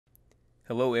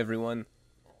Hello everyone.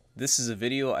 This is a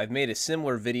video. I've made a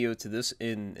similar video to this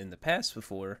in the past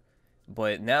before,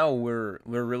 but now we're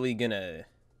really gonna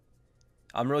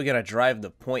I'm really gonna drive the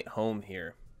point home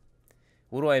here.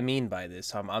 What do I mean by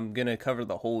this? I'm gonna cover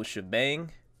the whole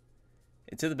shebang,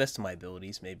 and to the best of my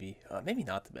abilities, maybe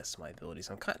not the best of my abilities.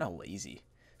 I'm kind of lazy,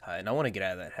 and I want to get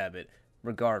out of that habit.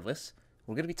 Regardless,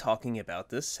 we're gonna be talking about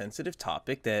this sensitive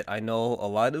topic that I know a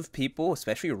lot of people,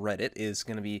 especially Reddit, is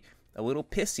gonna be a little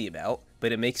pissy about,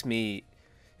 but it makes me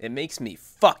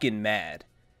fucking mad.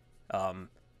 Um,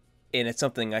 and it's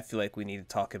something I feel like we need to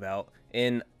talk about.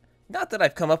 And not that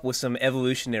I've come up with some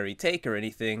evolutionary take or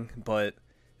anything, but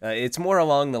it's more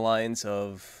along the lines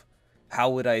of how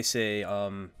would I say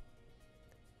a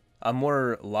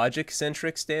more logic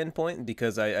centric standpoint,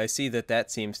 because I see that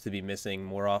seems to be missing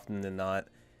more often than not.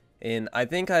 And I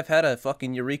think I've had a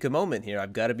fucking eureka moment here.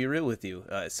 I've got to be real with you.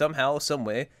 Somehow, some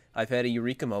way, I've had a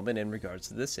eureka moment in regards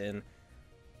to this, and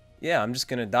yeah, I'm just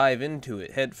gonna dive into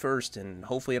it head first, and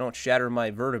hopefully I don't shatter my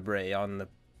vertebrae on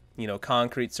the,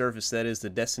 concrete surface that is the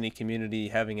Destiny community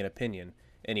having an opinion.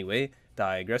 Anyway,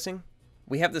 digressing,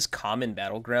 we have this common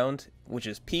battleground, which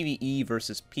is PvE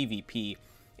versus PvP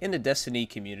in the Destiny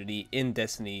community, in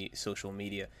Destiny social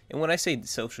media. And when I say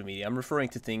social media, I'm referring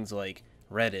to things like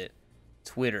Reddit,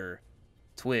 Twitter,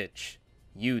 Twitch,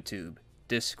 YouTube,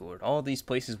 Discord, all these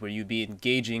places where you'd be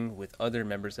engaging with other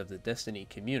members of the Destiny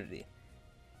community.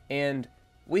 And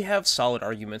we have solid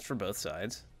arguments for both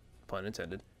sides, pun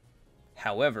intended.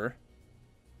 However,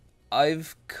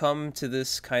 I've come to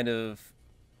this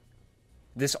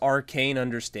arcane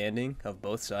understanding of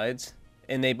both sides,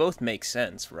 and they both make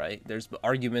sense, right? There's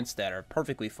arguments that are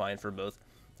perfectly fine for both.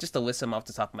 Just to list them off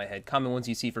the top of my head, common ones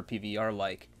you see for PvE are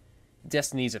like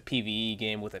Destiny's a PvE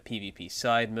game with a PvP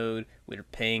side mode. We're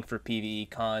paying for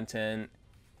PvE content.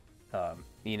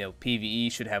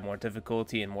 PvE should have more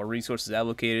difficulty and more resources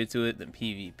allocated to it than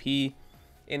PvP.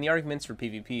 And the arguments for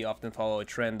PvP often follow a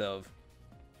trend of,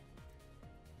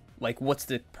 like, what's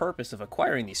the purpose of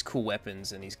acquiring these cool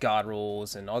weapons and these god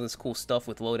rolls and all this cool stuff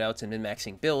with loadouts and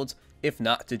min-maxing builds, if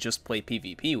not to just play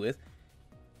PvP with?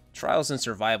 Trials and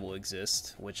survival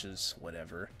exist, which is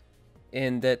whatever.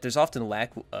 And that there's often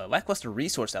lackluster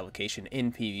resource allocation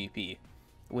in PvP,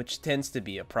 which tends to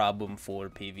be a problem for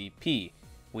PvP.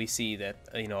 We see that,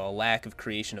 a lack of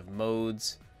creation of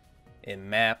modes and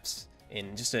maps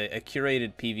and just a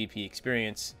curated PvP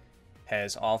experience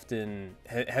has often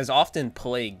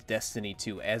plagued Destiny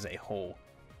 2 as a whole.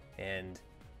 And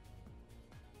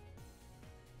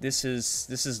this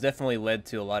has definitely led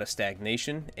to a lot of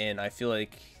stagnation, and I feel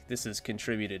like this has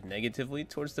contributed negatively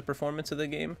towards the performance of the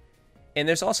game. And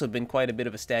there's also been quite a bit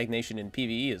of a stagnation in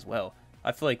PvE as well.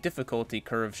 I feel like difficulty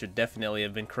curve should definitely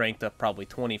have been cranked up probably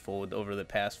 20-fold over the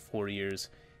past 4 years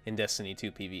in Destiny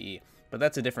 2 PvE. But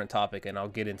that's a different topic, and I'll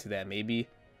get into that maybe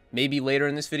later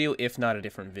in this video, if not a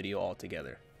different video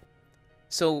altogether.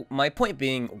 So my point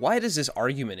being, why does this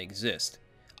argument exist?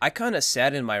 I kind of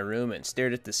sat in my room and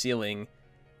stared at the ceiling,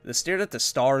 stared at the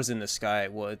stars in the sky.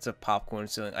 Well, it's a popcorn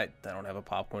ceiling. I don't have a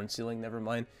popcorn ceiling, never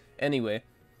mind. Anyway,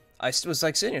 I was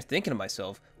like sitting here thinking to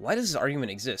myself, why does this argument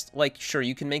exist? Like, sure,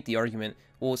 you can make the argument,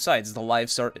 well, besides, it's a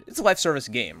live service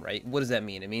game, right? What does that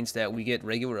mean? It means that we get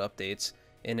regular updates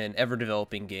in an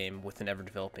ever-developing game with an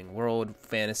ever-developing world,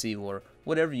 fantasy, or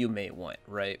whatever you may want,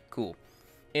 right? Cool.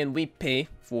 And we pay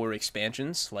for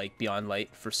expansions like Beyond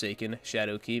Light, Forsaken,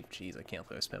 Shadowkeep. Jeez, I can't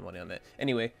believe I spent money on that.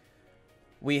 Anyway,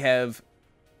 we have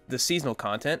the seasonal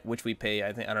content, which we pay,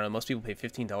 I don't know, most people pay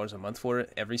 $15 a month for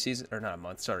it every season, or not a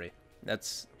month, sorry.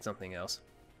 That's something else.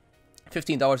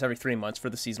 $15 every 3 months for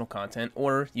the seasonal content,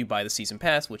 or you buy the season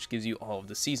pass, which gives you all of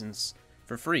the seasons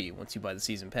for free once you buy the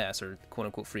season pass, or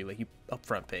quote-unquote free, like you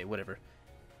upfront pay, whatever.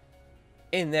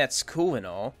 And that's cool and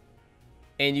all.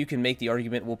 And you can make the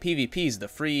argument, well, PvP is the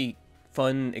free,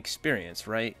 fun experience,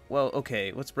 right? Well,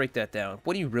 okay, let's break that down.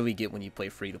 What do you really get when you play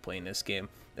free-to-play in this game?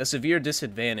 A severe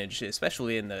disadvantage,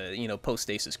 especially in the,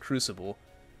 post-stasis Crucible.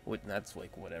 That's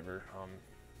like, whatever.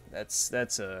 That's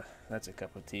a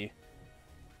cup of tea.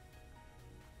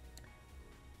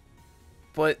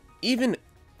 But even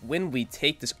when we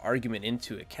take this argument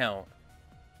into account,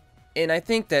 and I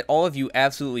think that all of you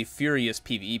absolutely furious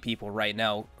PvE people right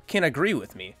now can agree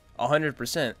with me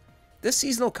 100%, this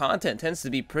seasonal content tends to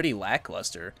be pretty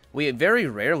lackluster. We very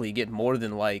rarely get more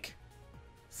than like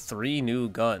 3 new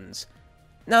guns.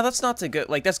 Now that's not to go,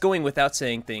 like, that's going without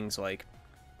saying things like,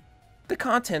 the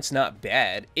content's not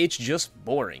bad, it's just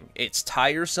boring. It's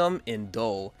tiresome and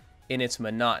dull, and it's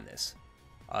monotonous.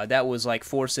 That was like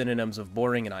 4 synonyms of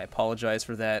boring, and I apologize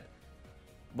for that.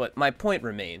 But my point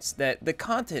remains that the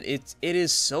content, it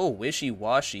is so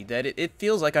wishy-washy that it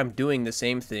feels like I'm doing the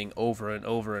same thing over and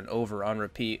over and over on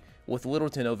repeat with little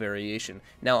to no variation.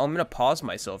 Now, I'm going to pause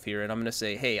myself here and I'm going to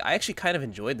say, hey, I actually kind of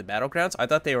enjoyed the Battlegrounds. I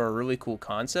thought they were a really cool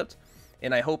concept,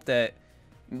 and I hope that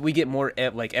we get more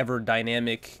like ever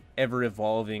dynamic, ever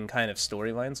evolving kind of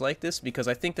storylines like this, because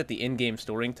I think that the in-game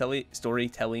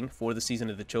storytelling for the Season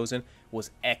of the Chosen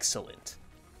was excellent.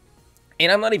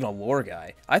 And I'm not even a lore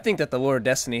guy. I think that the lore of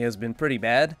Destiny has been pretty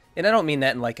bad, and I don't mean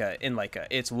that in like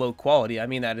a it's low quality. I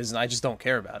mean that as I just don't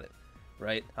care about it,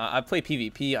 right? I play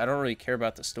PvP. I don't really care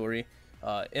about the story,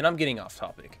 and I'm getting off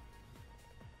topic.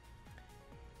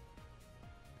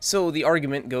 So the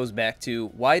argument goes back to,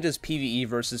 why does PvE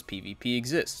versus PvP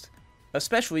exist?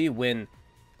 Especially when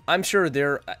I'm sure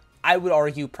I would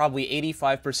argue probably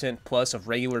 85% plus of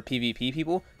regular PvP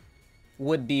people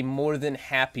would be more than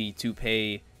happy to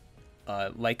pay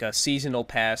like a seasonal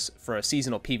pass for a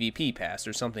seasonal PvP pass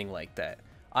or something like that.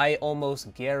 I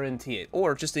almost guarantee it.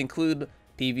 Or just include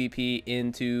PvP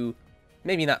into,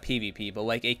 maybe not PvP, but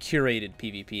like a curated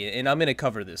PvP. And I'm going to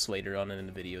cover this later on in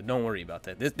the video. Don't worry about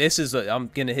that. This is I'm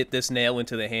going to hit this nail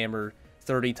into the hammer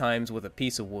 30 times with a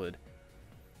piece of wood.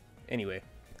 Anyway,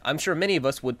 I'm sure many of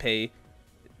us would pay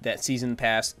that season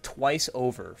pass twice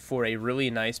over for a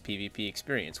really nice PvP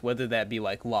experience, whether that be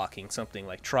like locking something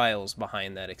like trials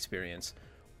behind that experience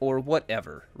or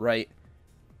whatever, right?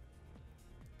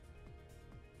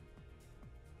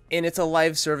 And it's a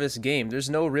live service game.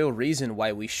 There's no real reason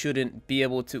why we shouldn't be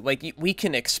able to, like, we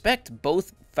can expect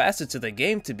both facets of the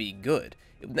game to be good.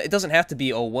 It doesn't have to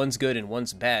be, oh, one's good and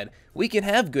one's bad. We can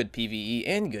have good PvE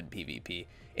and good PvP.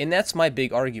 And that's my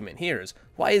big argument here is,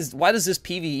 why does this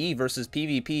PvE versus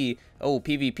PvP, oh,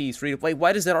 PvP is free to play,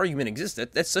 why does that argument exist?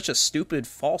 That's such a stupid,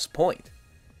 false point.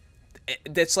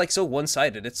 That's like so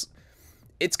one-sided.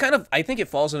 It's kind of, I think it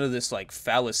falls under this like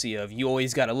fallacy of you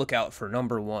always got to look out for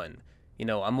number one. You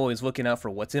know, I'm always looking out for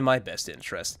what's in my best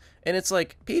interest. And it's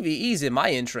like, PvE's in my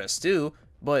interest too,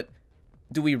 but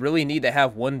do we really need to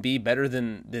have one be better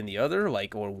than the other,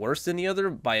 like, or worse than the other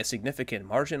by a significant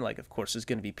margin? Like, of course, there's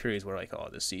going to be periods where, like, oh,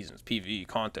 this season's PvE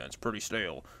content's pretty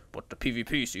stale, but the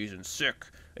PvP season's sick,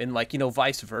 and, like, you know,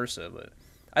 vice versa. But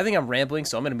I think I'm rambling,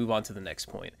 so I'm going to move on to the next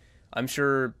point. I'm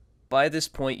sure by this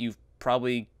point you've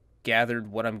probably gathered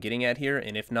what I'm getting at here,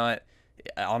 and if not,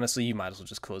 honestly, you might as well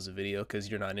just close the video because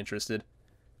you're not interested.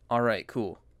 Alright,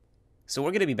 cool. So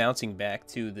we're going to be bouncing back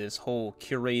to this whole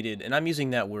curated, and I'm using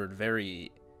that word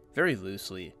very, very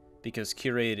loosely, because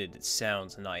curated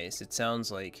sounds nice. It sounds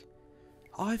like,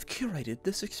 I've curated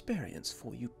this experience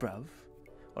for you, bruv.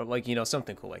 Or like, you know,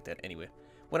 something cool like that. Anyway,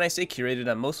 when I say curated,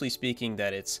 I'm mostly speaking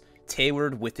that it's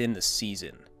tailored within the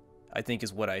season, I think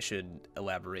is what I should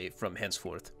elaborate from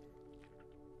henceforth.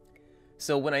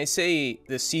 So when I say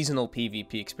the seasonal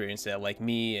PvP experience that, like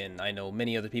me and I know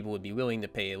many other people would be willing to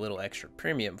pay a little extra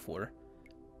premium for,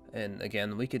 and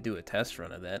again, we could do a test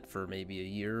run of that for maybe a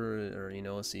year or you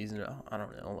know, a season. I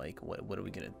don't know, like, what are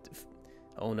we gonna do?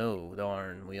 Oh no,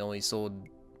 darn, we only sold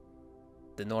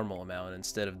the normal amount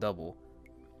instead of double.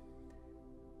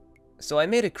 So I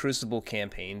made a Crucible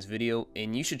campaigns video,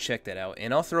 and you should check that out.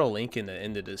 And I'll throw a link in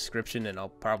the description, and I'll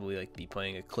probably like be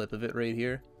playing a clip of it right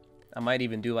here. I might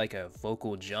even do like a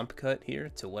vocal jump cut here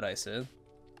to what I said.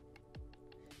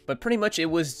 But pretty much it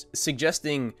was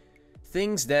suggesting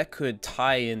things that could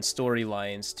tie in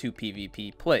storylines to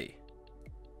PvP play.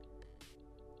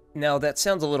 Now that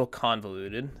sounds a little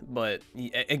convoluted, but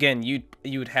again, you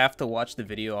would have to watch the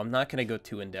video. I'm not going to go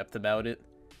too in depth about it.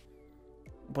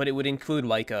 But it would include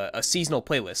like a seasonal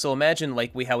playlist. So imagine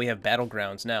like how we have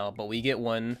Battlegrounds now, but we get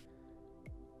one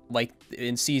like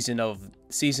in Season of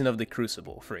the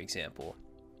Crucible, for example.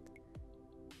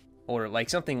 Or like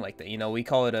something like that, you know, we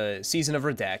call it a Season of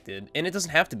Redacted, and it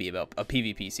doesn't have to be about a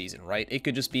PvP season, right? It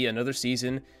could just be another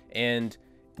season, and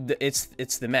it's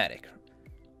thematic.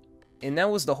 And that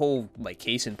was the whole like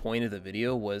case in point of the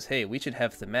video was, hey, we should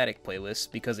have thematic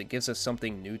playlists because it gives us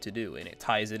something new to do and it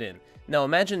ties it in. Now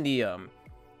imagine the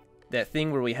that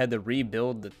thing where we had to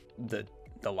rebuild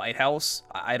the lighthouse.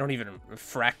 I don't even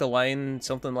fractaline,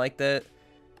 something like that.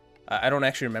 I don't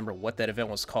actually remember what that event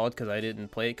was called because I didn't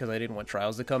play it because I didn't want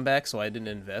Trials to come back, so I didn't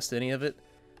invest any of it.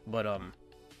 But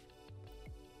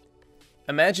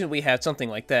imagine we had something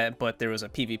like that, but there was a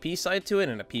PvP side to it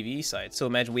and a PvE side. So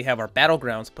imagine we have our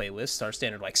Battlegrounds playlist, our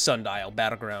standard like Sundial,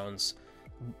 Battlegrounds,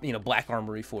 you know, Black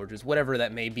Armory Forges, whatever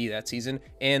that may be that season,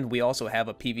 and we also have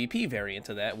a PvP variant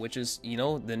of that, which is, you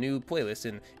know, the new playlist,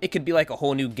 and it could be like a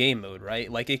whole new game mode, right?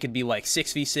 Like it could be like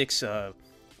 6v6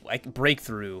 like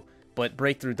Breakthrough, but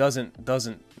Breakthrough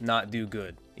doesn't not do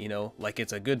good, you know, like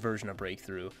it's a good version of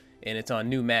Breakthrough, and it's on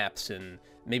new maps, and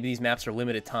maybe these maps are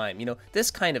limited time, you know,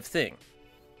 this kind of thing.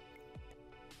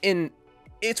 And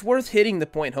it's worth hitting the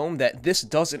point home that this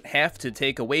doesn't have to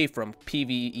take away from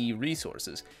PvE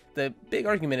resources. The big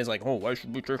argument is like, oh, why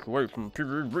should we take away from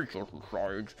PvE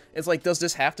resources? It's like, does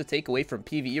this have to take away from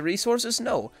PvE resources?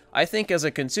 No. I think as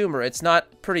a consumer, it's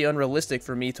not pretty unrealistic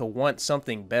for me to want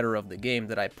something better of the game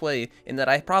that I play, and that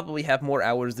I probably have more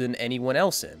hours than anyone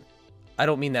else in. I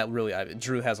don't mean that really.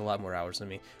 Drew has a lot more hours than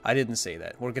me. I didn't say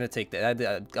that. We're going to take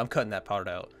that. I'm cutting that part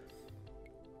out.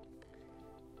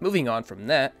 Moving on from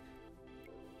that,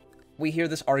 we hear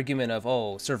this argument of,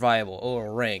 oh, survival, oh,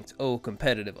 ranked, oh,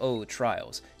 competitive, oh,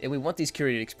 trials. And we want these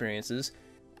curated experiences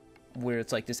where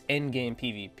it's like this endgame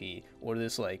PvP, or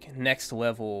this like next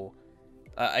level,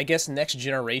 I guess next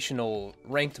generational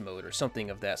ranked mode or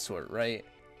something of that sort, right?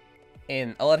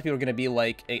 And a lot of people are going to be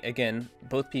like, again,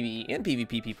 both PvE and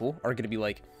PvP people are going to be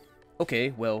like, okay,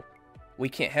 well, we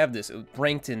can't have this.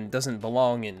 Ranked and doesn't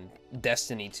belong in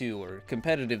Destiny 2, or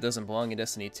competitive doesn't belong in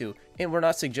Destiny 2. And we're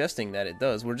not suggesting that it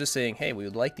does. We're just saying, hey, we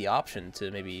would like the option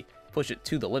to maybe push it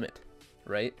to the limit,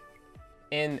 right?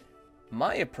 And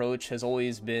my approach has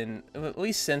always been, at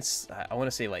least since, I want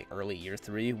to say like early year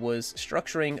 3, was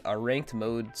structuring a ranked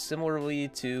mode similarly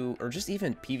to, or just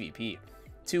even PvP,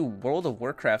 to World of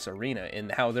Warcraft's arena,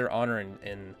 and how their honor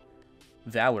and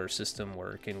valor system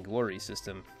work, and glory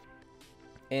system.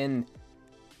 And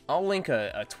I'll link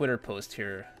a Twitter post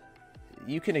here.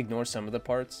 You can ignore some of the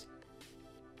parts.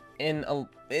 In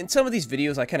some of these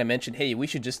videos, I kind of mentioned, hey, we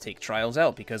should just take Trials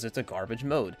out because it's a garbage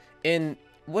mode. And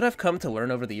what I've come to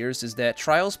learn over the years is that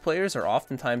Trials players are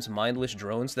oftentimes mindless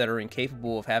drones that are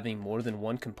incapable of having more than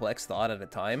one complex thought at a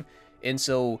time. And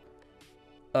so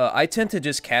I tend to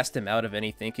just cast them out of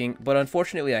any thinking. But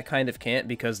unfortunately, I kind of can't,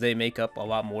 because they make up a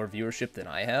lot more viewership than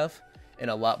I have, and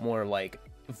a lot more like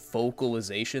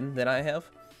vocalization than I have.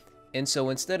 And so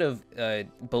instead of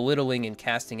belittling and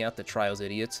casting out the Trials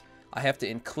idiots, I have to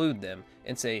include them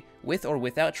and say, with or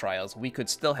without Trials, we could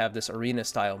still have this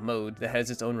arena-style mode that has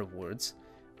its own rewards.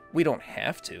 We don't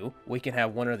have to. We can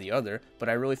have one or the other, but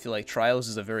I really feel like Trials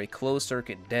is a very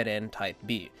closed-circuit, dead-end type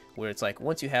beat, where it's like,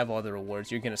 once you have all the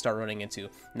rewards, you're going to start running into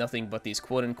nothing but these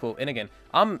quote-unquote... And again,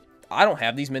 I don't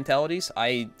have these mentalities.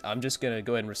 I'm just going to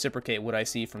go ahead and reciprocate what I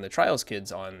see from the Trials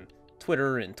kids on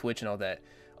Twitter and Twitch and all that.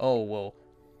 Oh, well,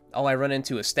 all I run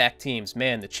into is stacked teams.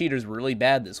 Man, the cheaters were really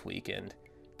bad this weekend.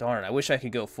 Darn, I wish I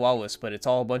could go flawless, but it's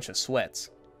all a bunch of sweats.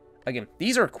 Again,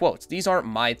 these are quotes. These aren't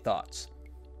my thoughts.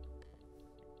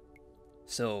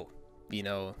 So, you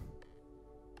know,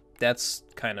 that's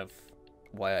kind of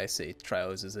why I say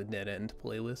Trials is a dead-end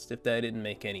playlist. If that didn't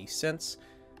make any sense,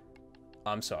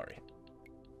 I'm sorry.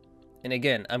 And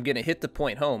again, I'm going to hit the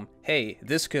point home. Hey,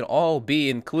 this could all be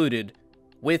included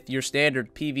with your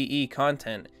standard PvE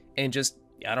content, and just,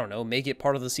 I don't know, make it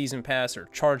part of the season pass, or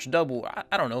charge double,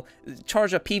 I don't know,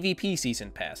 charge a PvP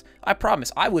season pass. I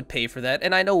promise I would pay for that,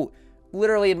 and I know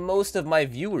literally most of my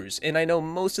viewers, and I know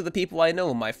most of the people I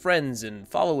know, my friends and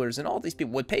followers and all these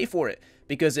people would pay for it,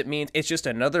 because it means it's just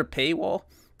another paywall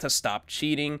to stop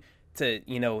cheating, to,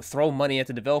 you know, throw money at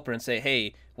the developer and say,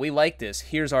 hey, we like this,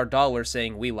 here's our dollar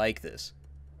saying we like this,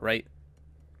 right?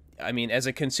 I mean, as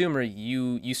a consumer,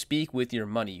 you speak with your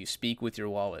money, you speak with your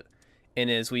wallet. And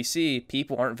as we see,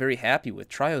 people aren't very happy with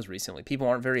Trials recently. People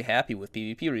aren't very happy with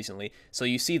PvP recently. So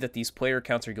you see that these player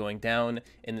counts are going down,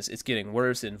 and it's getting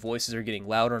worse, and voices are getting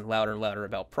louder and louder and louder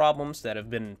about problems that have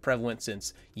been prevalent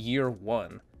since year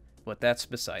 1. But that's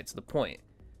besides the point.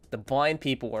 The blind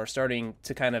people are starting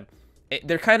to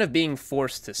they're kind of being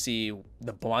forced to see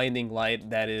the blinding light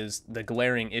that is the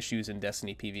glaring issues in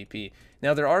Destiny PvP.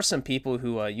 Now, there are some people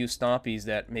who use stompies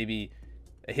that maybe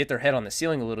hit their head on the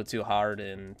ceiling a little too hard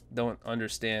and don't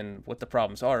understand what the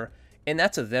problems are, and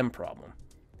that's a them problem.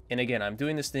 And again, I'm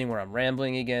doing this thing where I'm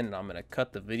rambling again, and I'm going to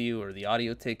cut the video or the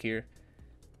audio take here,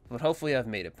 but hopefully I've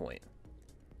made a point.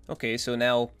 Okay, so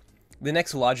now the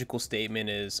next logical statement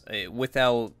is,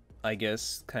 without, I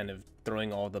guess, kind of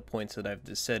throwing all the points that I've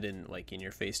just said in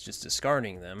your face, just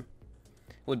discarding them,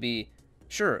 would be,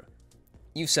 sure,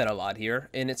 you've said a lot here,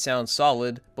 and it sounds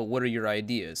solid, but what are your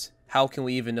ideas? How can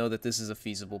we even know that this is a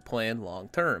feasible plan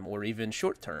long-term, or even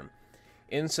short-term?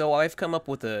 And so I've come up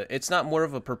with it's not more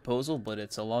of a proposal, but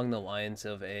it's along the lines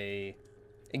of a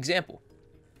example.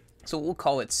 So we'll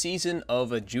call it Season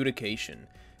of Adjudication.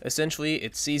 Essentially,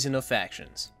 it's Season of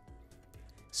Factions.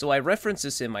 So I referenced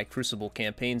this in my Crucible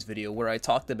Campaigns video, where I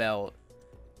talked about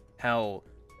how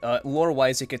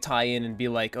lore-wise it could tie in and be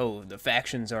like, oh, the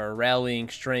factions are rallying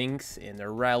strength and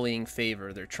they're rallying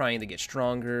favor. They're trying to get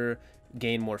stronger.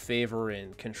 gain more favor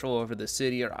and control over the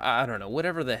city, or I don't know,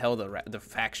 whatever the hell the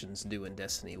factions do in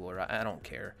Destiny lore. I don't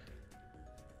care.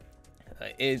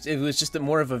 It was just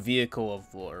more of a vehicle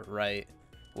of lore, right?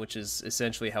 Which is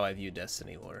essentially how I view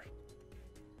Destiny lore.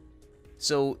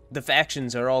 So the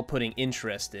factions are all putting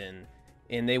interest in,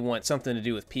 and they want something to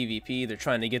do with PvP. They're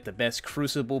trying to get the best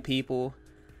Crucible people,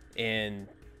 and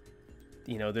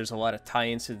you know, there's a lot of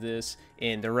tie-ins to this,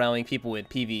 and they're rallying people in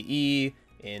PvE,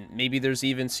 and maybe there's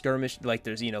even skirmish, like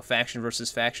there's, you know, faction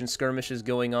versus faction skirmishes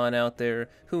going on out there.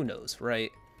 Who knows,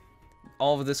 right?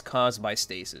 All of this caused by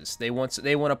Stasis. They want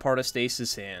a part of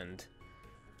Stasis, and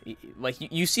like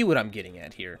you see what I'm getting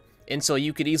at here. And so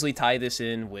you could easily tie this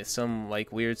in with some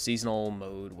like weird seasonal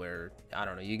mode where, I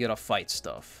don't know, you gotta fight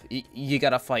stuff. You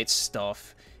gotta fight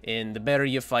stuff, and the better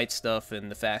you fight stuff, and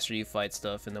the faster you fight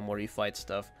stuff, and the more you fight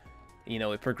stuff, you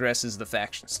know, it progresses the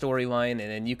faction storyline. And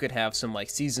then you could have some like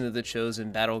Season of the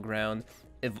Chosen Battleground,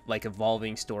 like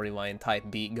evolving storyline type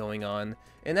beat going on,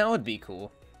 and that would be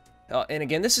cool. And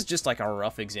again, this is just like a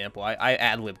rough example. I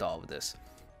ad-libbed all of this.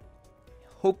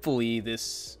 Hopefully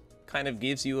this kind of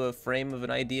gives you a frame of an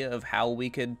idea of how we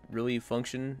could really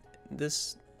function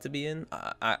this to be in.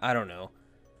 I don't know.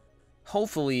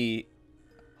 Hopefully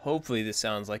this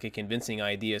sounds like a convincing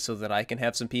idea so that I can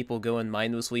have some people go and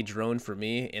mindlessly drone for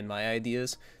me and my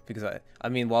ideas. Because I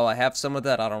mean, while I have some of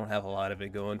that, I don't have a lot of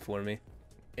it going for me.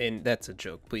 And that's a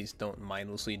joke. Please don't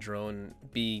mindlessly drone.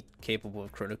 Be capable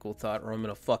of critical thought, or I'm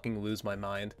gonna fucking lose my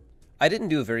mind. I didn't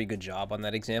do a very good job on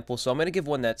that example, so I'm gonna give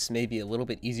one that's maybe a little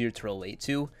bit easier to relate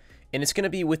to. And it's gonna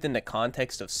be within the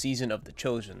context of Season of the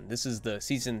Chosen. This is the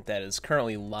season that is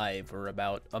currently live. We're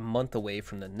about a month away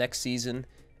from the next season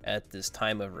at this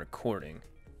time of recording.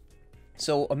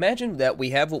 So imagine that we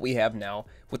have what we have now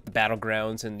with the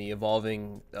battlegrounds and the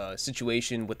evolving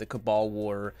situation with the Cabal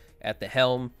War at the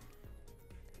helm.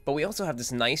 But we also have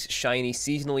this nice, shiny,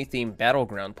 seasonally themed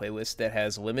battleground playlist that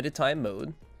has limited time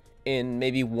mode and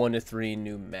maybe 1 to 3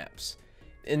 new maps.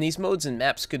 And these modes and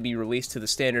maps could be released to the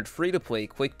standard free-to-play,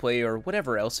 quick play, or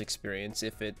whatever else experience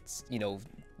if it's, you know,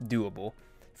 doable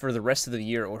for the rest of the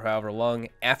year, or however long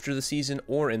after the season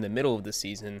or in the middle of the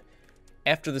season,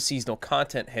 after the seasonal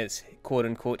content has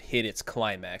quote-unquote hit its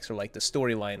climax, or like the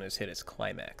storyline has hit its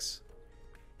climax.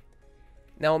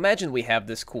 Now imagine we have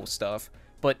this cool stuff,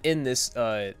 but in this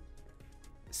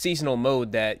seasonal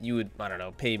mode that you would, I don't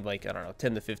know, pay like, I don't know,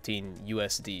 10 to 15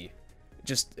 USD.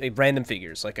 Just random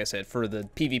figures, like I said, for the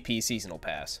PvP seasonal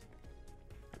pass.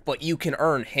 But you can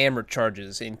earn hammer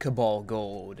charges in Cabal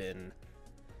Gold and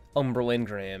Umbral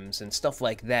Engrams and stuff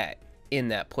like that in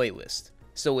that playlist.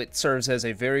 So it serves as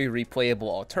a very replayable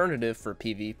alternative for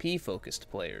PvP-focused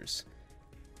players.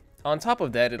 On top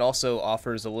of that, it also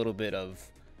offers a little bit of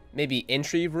maybe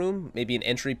entry room, maybe an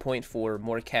entry point for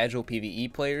more casual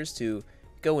PvE players to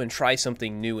go and try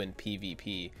something new in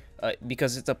PvP,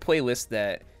 because it's a playlist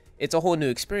that it's a whole new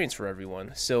experience for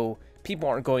everyone, so people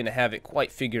aren't going to have it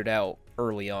quite figured out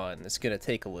early on. It's going to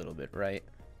take a little bit, right?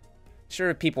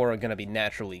 Sure, people are going to be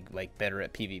naturally like better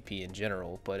at PvP in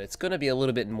general, but it's going to be a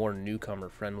little bit more newcomer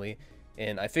friendly,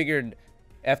 and I figured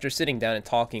after sitting down and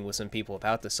talking with some people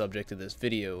about the subject of this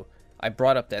video, I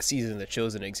brought up that Season of the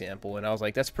Chosen example, and I was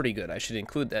like, that's pretty good. I should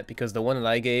include that because the one that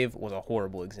I gave was a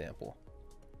horrible example.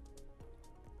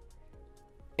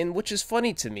 And which is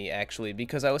funny to me, actually,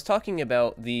 because I was talking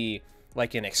about the,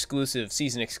 like, an exclusive,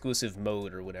 season-exclusive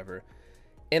mode or whatever,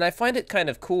 and I find it kind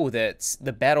of cool that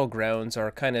the battlegrounds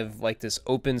are kind of like this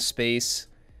open space,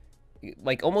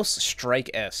 like, almost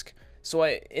Strike-esque. So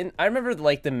I remember,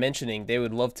 like, them mentioning they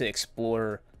would love to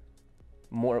explore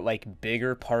more like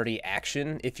bigger party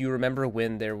action. If you remember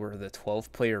when there were the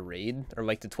 12-player raid, or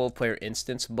like the 12-player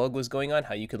instance bug was going on,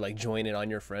 how you could like join it on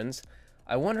your friends.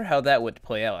 I wonder how that would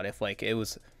play out if like it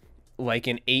was like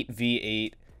an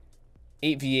 8v8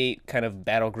 kind of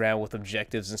battleground with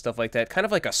objectives and stuff like that, kind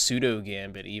of like a pseudo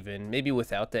Gambit even, maybe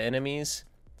without the enemies,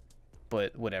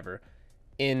 but whatever,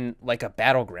 in like a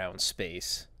battleground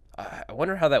space. I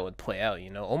wonder how that would play out, you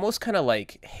know, almost kind of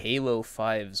like Halo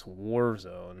 5's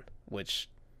Warzone, which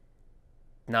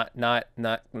not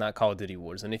Call of Duty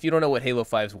Warzone. If you don't know what Halo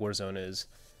 5's Warzone is,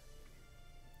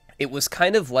 it was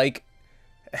kind of like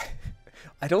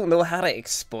I don't know how to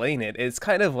explain it. It's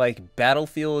kind of like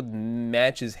Battlefield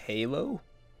matches Halo,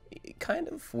 kind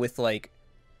of, with like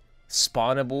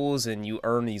spawnables, and you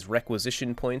earn these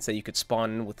requisition points that you could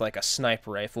spawn in with like a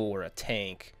sniper rifle or a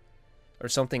tank or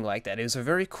something like that. It was a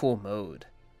very cool mode.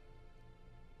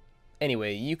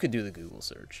 Anyway, you could do the Google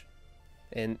search.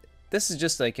 And this is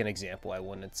just like an example I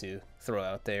wanted to throw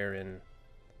out there, and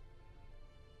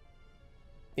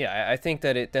yeah, I think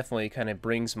that it definitely kind of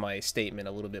brings my statement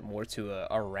a little bit more to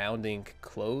a rounding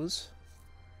close.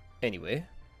 Anyway,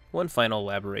 one final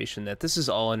elaboration that this is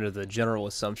all under the general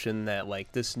assumption that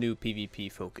like this new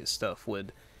PvP focused stuff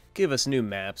would give us new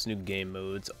maps, new game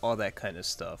modes, all that kind of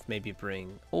stuff. Maybe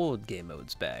bring old game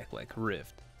modes back like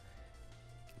Rift.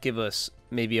 Give us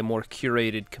maybe a more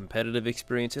curated competitive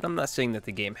experience. And I'm not saying that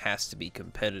the game has to be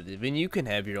competitive, and you can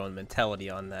have your own mentality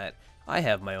on that. I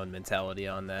have my own mentality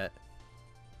on that.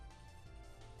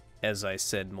 As I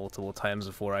said multiple times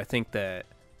before, I think that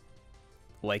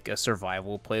like a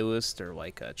survival playlist or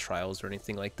like a trials or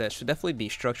anything like that should definitely be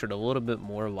structured a little bit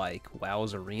more like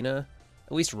WoW's Arena.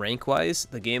 At least rank wise,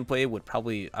 the gameplay would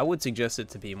probably, I would suggest it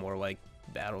to be more like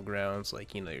Battlegrounds,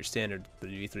 like, you know, your standard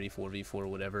 3v3, 4v4,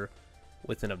 whatever,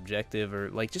 with an objective,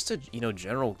 or like just a, you know,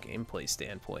 general gameplay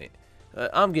standpoint.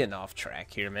 I'm getting off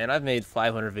track here, man. I've made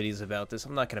 500 videos about this.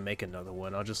 I'm not going to make another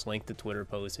one. I'll just link the Twitter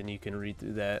post and you can read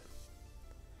through that.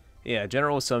 Yeah,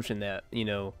 general assumption that, you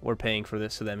know, we're paying for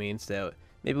this, so that means that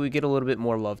maybe we get a little bit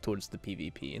more love towards the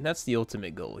PvP, and that's the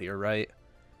ultimate goal here, right?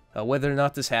 Whether or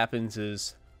not this happens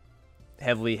is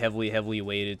heavily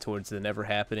weighted towards the never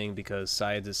happening, because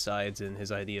Sides is Sides and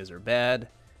his ideas are bad,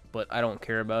 but I don't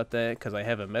care about that because I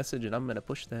have a message and I'm going to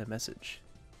push that message.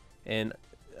 And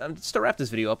just to wrap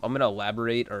this video up, I'm going to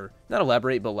elaborate, or not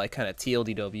elaborate, but like kind of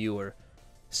TLDW or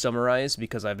summarize,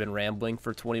 because I've been rambling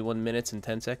for 21 minutes and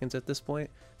 10 seconds at this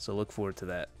point, so look forward to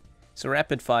that. So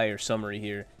rapid fire summary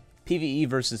here. PvE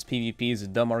versus PvP is a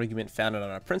dumb argument founded on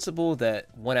a principle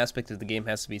that one aspect of the game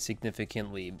has to be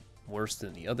significantly worse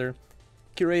than the other.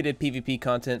 Curated PvP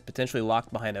content potentially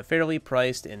locked behind a fairly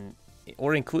priced and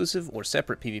or inclusive or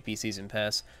separate PvP season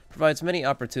pass provides many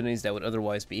opportunities that would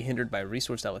otherwise be hindered by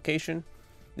resource allocation.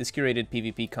 This curated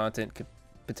PvP content could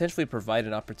potentially provide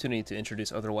an opportunity to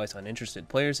introduce otherwise uninterested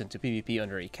players into PvP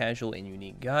under a casual and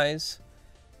unique guise.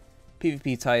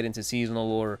 PvP tied into seasonal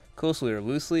lore closely or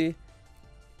loosely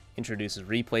introduces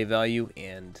replay value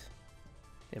and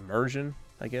immersion,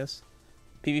 I guess.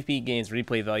 PvP gains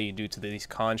replay value due to these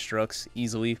constructs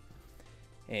easily,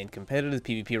 and competitive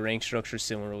PvP rank structures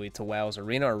similarly to WoW's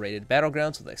Arena are rated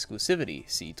battlegrounds with exclusivity.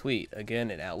 See tweet. Again,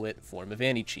 an outlet form of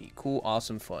anti-cheat. Cool,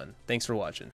 awesome, fun. Thanks for watching.